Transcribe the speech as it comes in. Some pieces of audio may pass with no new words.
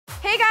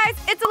Hey guys,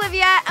 it's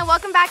Olivia, and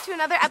welcome back to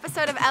another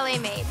episode of LA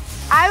Made.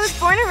 I was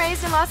born and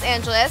raised in Los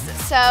Angeles,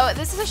 so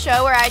this is a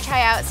show where I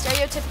try out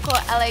stereotypical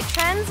LA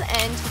trends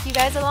and take you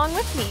guys along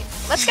with me.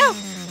 Let's go!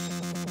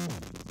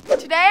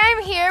 Today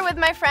I'm here with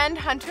my friend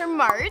Hunter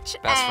March.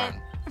 Best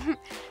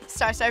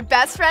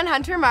friend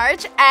Hunter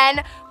March,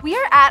 and we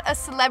are at a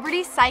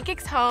celebrity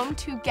psychic's home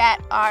to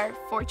get our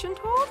fortune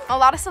told. A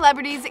lot of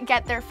celebrities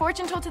get their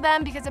fortune told to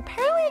them because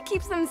apparently it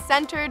keeps them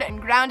centered and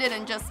grounded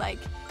and just like,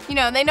 you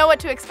know, they know what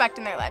to expect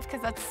in their life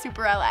because that's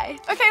super LA.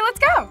 Okay, let's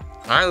go. All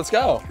right, let's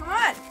go. Come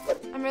on.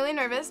 I'm really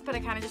nervous, but I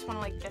kind of just want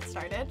to like get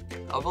started.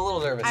 I'm a little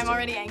nervous. I'm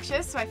already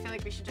anxious, so I feel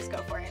like we should just go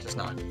for it. Just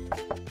not.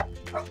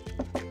 Oh.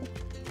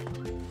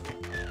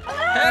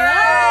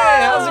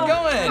 Hey, how's it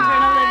going?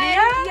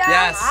 Olivia?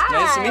 Yes,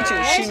 nice to meet you.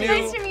 Hi. She knew.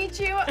 Nice to meet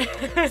you.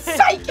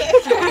 Psychic.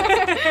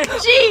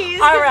 Jeez.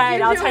 All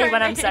right, I'll tell you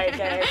when I'm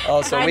psychic.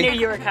 Oh, so I knew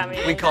you were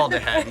coming. We called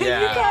ahead,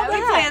 yeah. Yeah,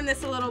 we planned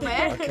this a little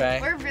bit. Okay.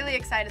 We're really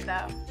excited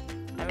though.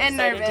 I'm and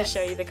excited nervous. to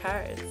show you the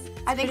cards.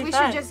 I think we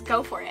should just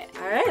go for it.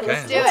 All right, Okay,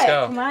 let's do let's it.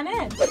 go. Come on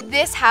in.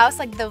 This house,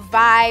 like the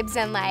vibes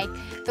and like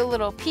the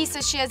little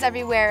pieces she has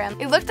everywhere,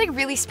 it looked like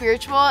really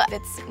spiritual.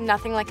 It's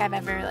nothing like I've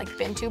ever like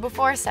been to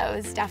before, so it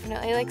was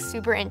definitely like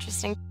super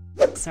interesting.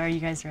 So are you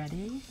guys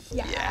ready?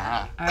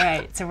 Yeah. All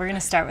right, so we're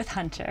gonna start with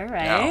Hunter,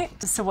 right?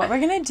 No. So what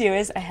we're gonna do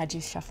is, I had you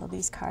shuffle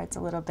these cards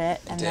a little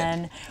bit, and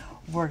then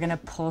we're gonna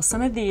pull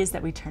some of these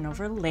that we turn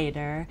over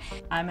later.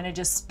 I'm gonna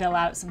just spill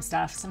out some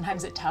stuff.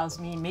 Sometimes it tells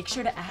me, make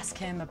sure to ask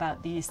him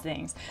about these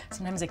things.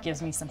 Sometimes it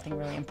gives me something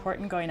really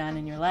important going on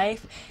in your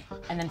life.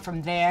 And then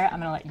from there, I'm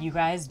gonna let you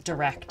guys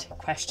direct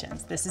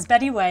questions. This is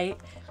Betty White.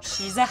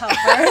 She's a helper.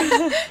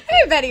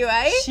 Hey, Betty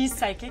White. She's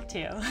psychic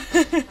too.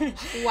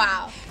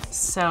 Wow.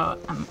 So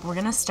we're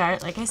gonna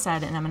start, like I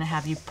said, and I'm gonna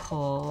have you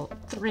pull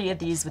 3 of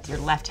these with your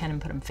left hand and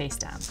put them face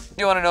down.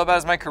 You want to know about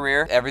is my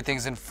career.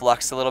 Everything's in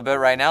flux a little bit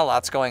right now.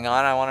 Lots going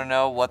on. I want to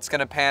know what's going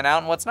to pan out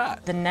and what's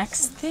not. The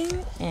next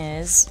thing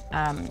is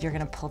you're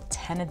gonna pull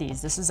 10 of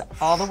these. This is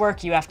all the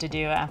work you have to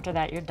do. After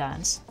that, you're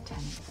done. 10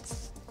 of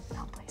these.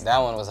 No, please. That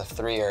one was a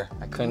 3-er.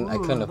 I couldn't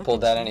have look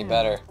pulled at that any you.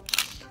 better.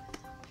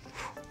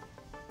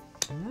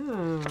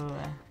 Ooh.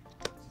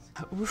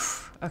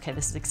 Oof. Okay,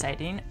 this is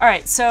exciting. All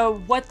right, so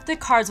what the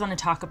cards want to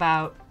talk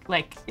about,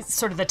 like, it's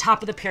sort of the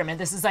top of the pyramid.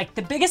 This is like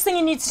the biggest thing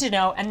he needs to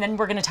know, and then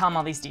we're gonna tell him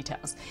all these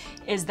details,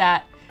 is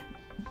that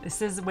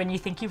this is when you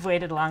think you've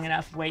waited long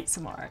enough, wait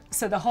some more.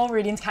 So the whole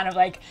reading's kind of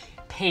like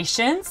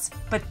patience,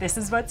 but this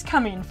is what's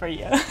coming for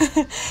you.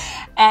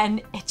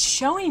 And it's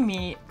showing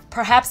me,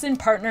 perhaps in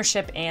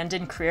partnership and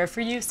in career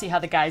for you, see how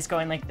the guy's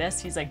going like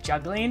this? He's like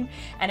juggling,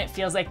 and it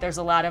feels like there's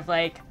a lot of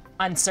like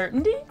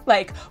uncertainty,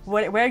 like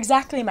where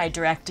exactly am I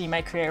directing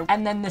my career?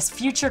 And then this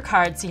future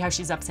card, see how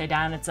she's upside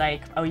down? It's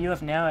like, oh, you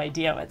have no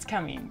idea what's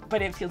coming,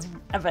 but it feels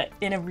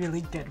in a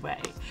really good way.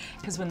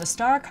 Because when the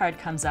star card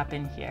comes up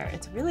in here,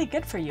 it's really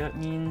good for you. It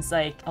means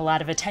like a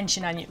lot of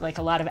attention on you, like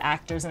a lot of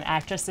actors and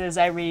actresses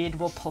I read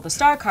will pull the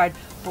star card,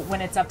 but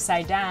when it's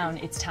upside down,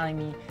 it's telling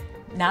me,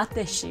 not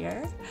this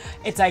year.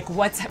 It's like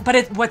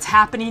what's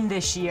happening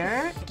this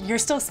year. You're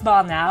still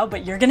small now,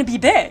 but you're gonna be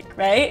big,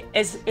 right?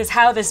 Is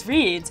how this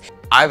reads.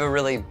 I have a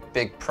really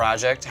big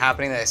project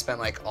happening that I spent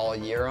like all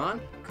year on.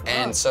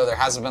 And so there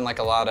hasn't been like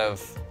a lot of,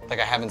 like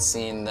I haven't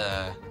seen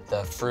the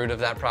fruit of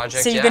that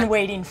project So you've yet. been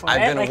waiting for it,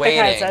 I've been like waiting.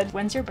 the card said.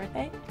 When's your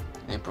birthday?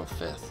 April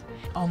 5th.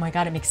 Oh my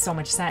God, it makes so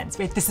much sense.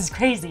 Wait, this is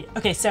crazy.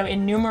 Okay, so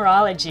in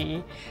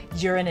numerology,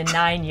 you're in a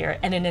 9-year,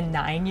 and in a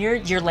 9-year,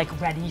 you're like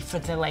ready for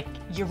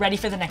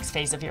the next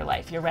phase of your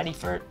life. You're ready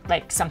for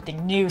like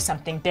something new,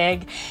 something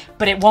big,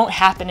 but it won't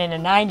happen in a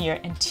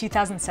 9-year. And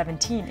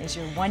 2017 is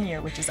your 1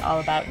 year, which is all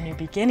about new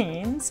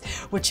beginnings,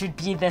 which would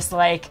be this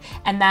like,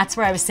 and that's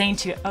where I was saying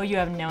to you, oh, you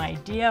have no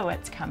idea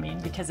what's coming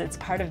because it's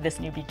part of this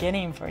new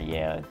beginning for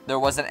you. There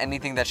wasn't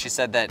anything that she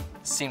said that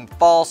seemed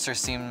false or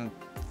seemed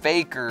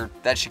fake or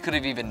that she could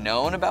have even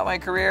known about my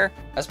career.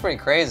 That's pretty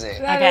crazy.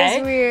 That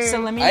is weird. So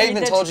let me I read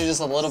even the- told you just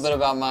a little bit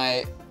about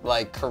my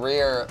like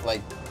career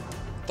like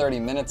 30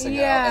 minutes ago,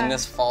 Yeah. and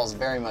this falls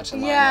very much in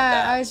line with Yeah,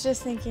 that. I was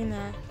just thinking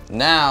that.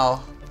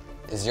 Now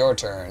is your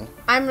turn.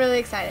 I'm really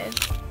excited.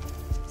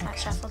 Is that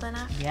shuffled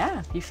enough?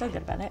 Yeah, you feel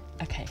good about it.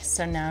 Okay,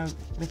 so now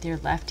with your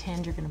left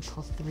hand, you're gonna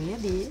pull 3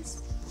 of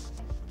these.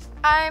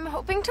 I'm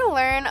hoping to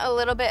learn a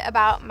little bit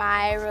about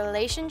my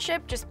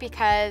relationship just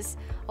because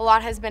a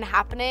lot has been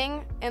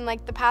happening in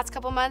like the past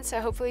couple months,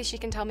 so hopefully she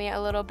can tell me a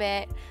little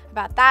bit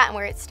about that and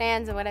where it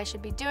stands and what I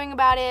should be doing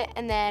about it.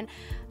 And then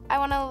I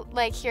want to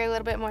like hear a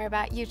little bit more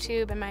about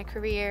YouTube and my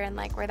career and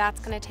like where that's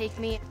gonna take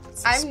me.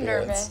 I'm Spirits.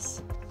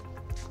 nervous.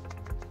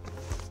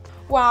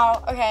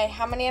 Wow, okay,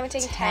 how many am I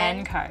taking?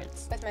 10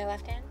 cards. With my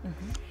left hand?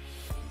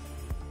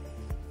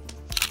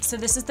 So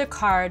this is the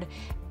card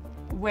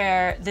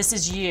where this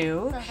is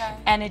you,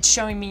 and it's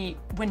showing me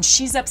when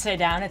she's upside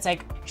down, it's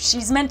like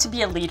she's meant to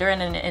be a leader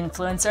and an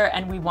influencer,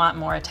 and we want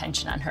more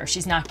attention on her.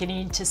 She's not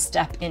getting to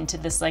step into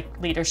this like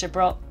leadership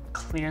role.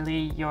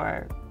 Clearly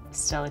you're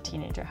still a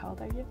teenager. How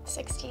old are you?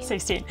 16.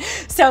 16.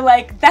 So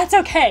like that's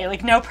okay,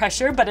 like no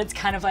pressure, but it's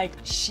kind of like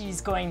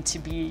she's going to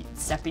be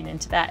stepping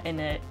into that in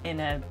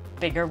a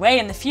bigger way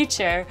in the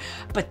future,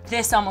 but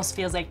this almost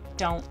feels like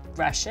don't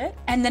rush it.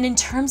 And then in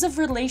terms of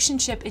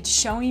relationship, it's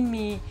showing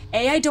me,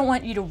 I don't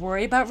want you to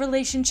worry about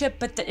relationship,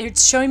 but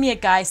it's showing me a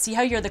guy, see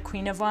how you're the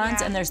Queen of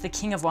Wands and there's the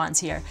King of Wands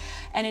here.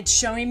 And it's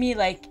showing me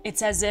like,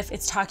 it's as if,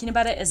 it's talking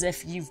about it as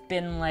if you've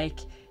been like,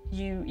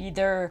 you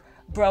either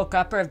broke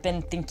up or have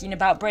been thinking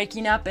about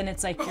breaking up, and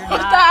it's like you're not. What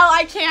the hell?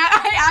 I can't.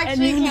 I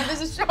actually can't.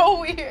 This is so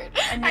weird.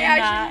 And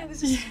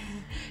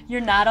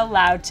you're not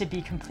allowed to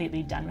be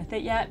completely done with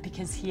it yet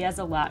because he has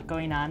a lot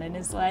going on in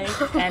his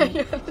life, and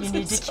you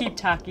need to keep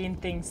talking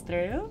things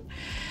through.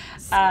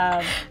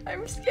 I'm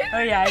scared.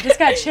 Oh yeah, I just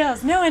got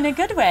chills. No, in a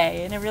good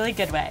way, in a really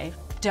good way.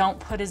 Don't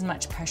put as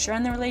much pressure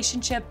on the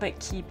relationship, but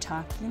keep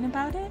talking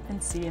about it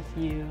and see if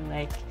you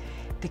like.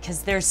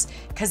 Because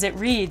it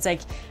reads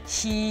like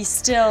he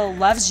still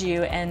loves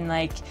you, and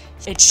like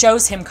it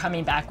shows him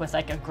coming back with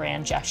like a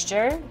grand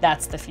gesture.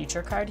 That's the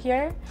future card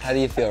here. How do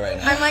you feel right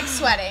now? I'm like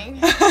sweating.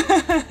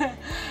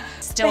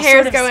 Still the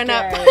hair's sort of going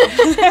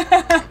scary.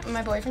 up.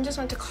 My boyfriend just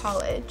went to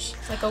college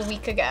like a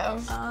week ago.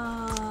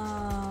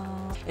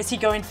 Oh. Is he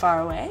going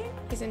far away?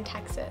 He's in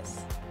Texas.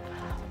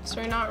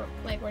 So we're not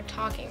like we're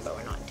talking, but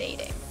we're not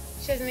dating.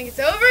 She doesn't think it's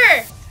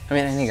over. I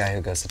mean, any guy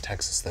who goes to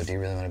Texas, though, do you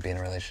really want to be in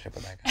a relationship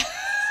with that guy?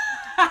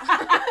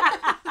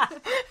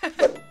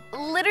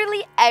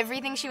 Literally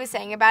everything she was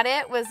saying about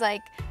it was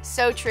like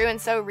so true and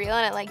so real,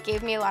 and it like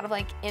gave me a lot of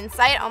like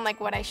insight on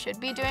like what I should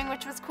be doing,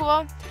 which was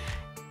cool.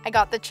 I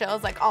got the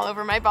chills like all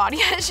over my body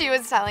as she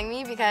was telling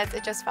me because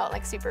it just felt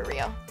like super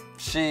real.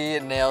 She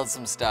nailed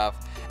some stuff.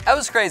 That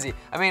was crazy.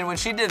 I mean, when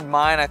she did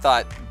mine, I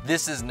thought,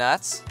 this is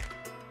nuts.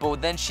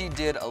 But then she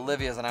did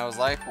Olivia's and I was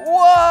like,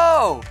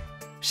 whoa!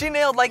 She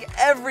nailed like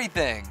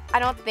everything. I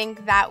don't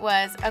think that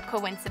was a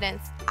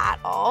coincidence at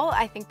all.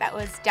 I think that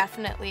was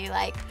definitely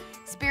like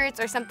spirits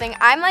or something.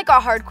 I'm like a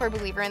hardcore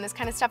believer in this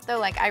kind of stuff though.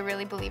 Like I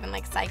really believe in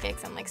like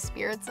psychics and like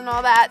spirits and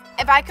all that.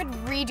 If I could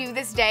redo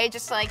this day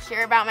just to like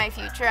hear about my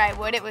future, I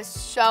would. It was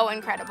so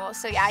incredible.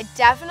 So yeah, I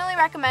definitely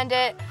recommend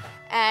it.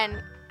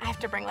 And I have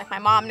to bring like my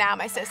mom now,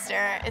 my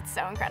sister. It's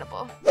so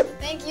incredible.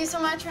 Thank you so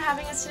much for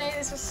having us today.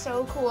 This was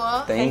so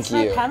cool. Thank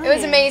you. For coming. It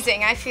was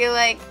amazing. I feel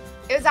like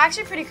it was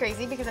actually pretty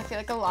crazy because I feel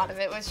like a lot of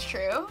it was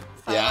true.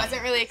 So I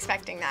wasn't really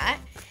expecting that.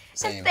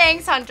 Same. And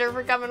thanks, Hunter,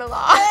 for coming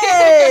along.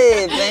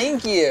 Hey,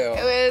 thank you.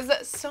 It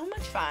was so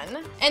much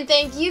fun. And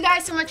thank you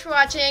guys so much for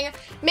watching.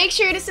 Make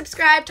sure to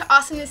subscribe to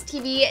Awesomeness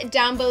TV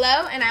down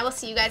below, and I will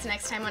see you guys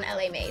next time on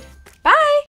LA Made.